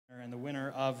And the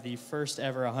winner of the first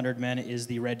ever 100 Men is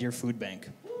the Red Deer Foodbank.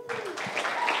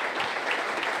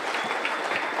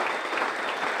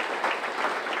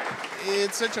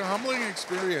 It's such a humbling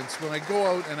experience when I go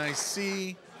out and I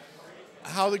see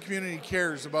how the community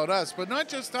cares about us, but not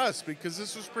just us, because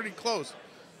this was pretty close,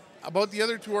 about the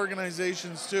other two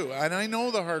organizations too. And I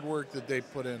know the hard work that they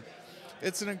put in.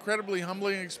 It's an incredibly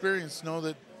humbling experience to know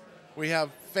that we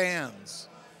have fans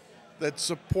that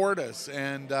support us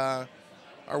and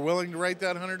are willing to write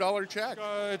that $100 check.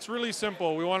 It's really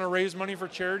simple. We want to raise money for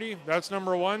charity. That's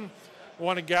number one. We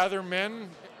want to gather men,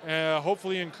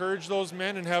 hopefully encourage those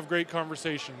men and have great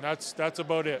conversation. That's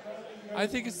about it. I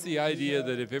think it's the idea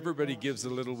that if everybody gives a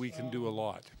little, we can do a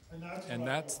lot. And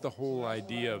that's the whole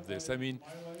idea of this. I mean,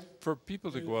 for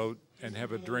people to go out and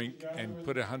have a drink and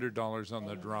put $100 on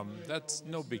the drum, that's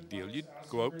no big deal. You'd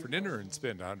go out for dinner and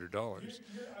spend $100.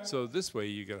 So this way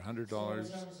you get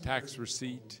 $100 tax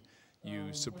receipt,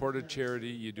 you support a charity,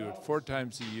 you do it 4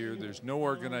 times a year, there's no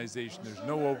organization, there's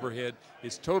no overhead,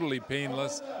 it's totally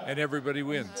painless, and everybody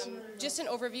wins. Just an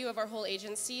overview of our whole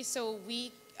agency. So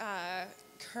we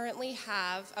currently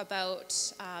have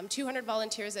about 200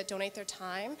 volunteers that donate their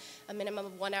time, a minimum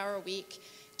of 1 hour a week,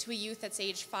 to a youth that's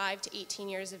aged 5 to 18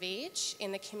 years of age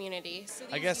in the community. So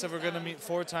I guess if we're going to meet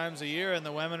 4 times a year and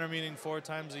the women are meeting 4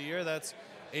 times a year, that's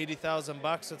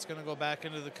 $80,000 that's going to go back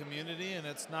into the community, and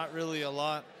it's not really a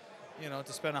lot, you know,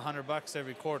 to spend $100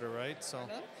 every quarter, right? So.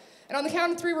 And on the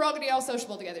count of 3, we're all going to yell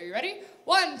sociable together. You ready?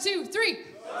 1, 2, 3.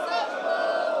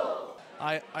 Sociable!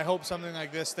 I hope something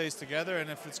like this stays together,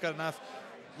 and if it's got enough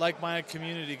like-minded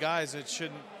community guys, it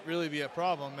shouldn't really be a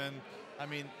problem. And I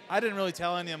mean, I didn't really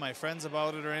tell any of my friends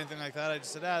about it or anything like that. I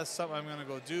just said, it's something I'm going to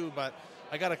go do. But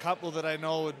I got a couple that I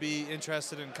know would be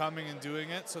interested in coming and doing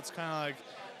it. So it's kind of like,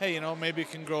 hey, you know, maybe you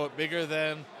can grow it bigger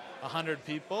than 100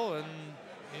 people, and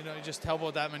you know, you just help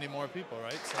out that many more people,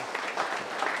 right?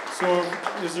 So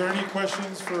is there any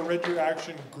questions for Red Deer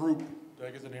Action Group? Did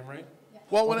I get the name right?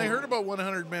 Well, when I heard about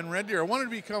 100 Men Red Deer, I wanted to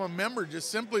become a member just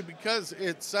simply because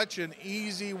it's such an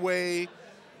easy way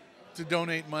to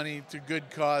donate money to good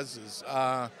causes.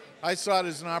 I saw it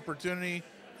as an opportunity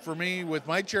for me with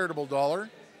my charitable dollar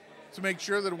to make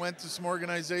sure that it went to some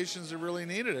organizations that really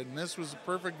needed it, and this was a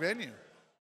perfect venue.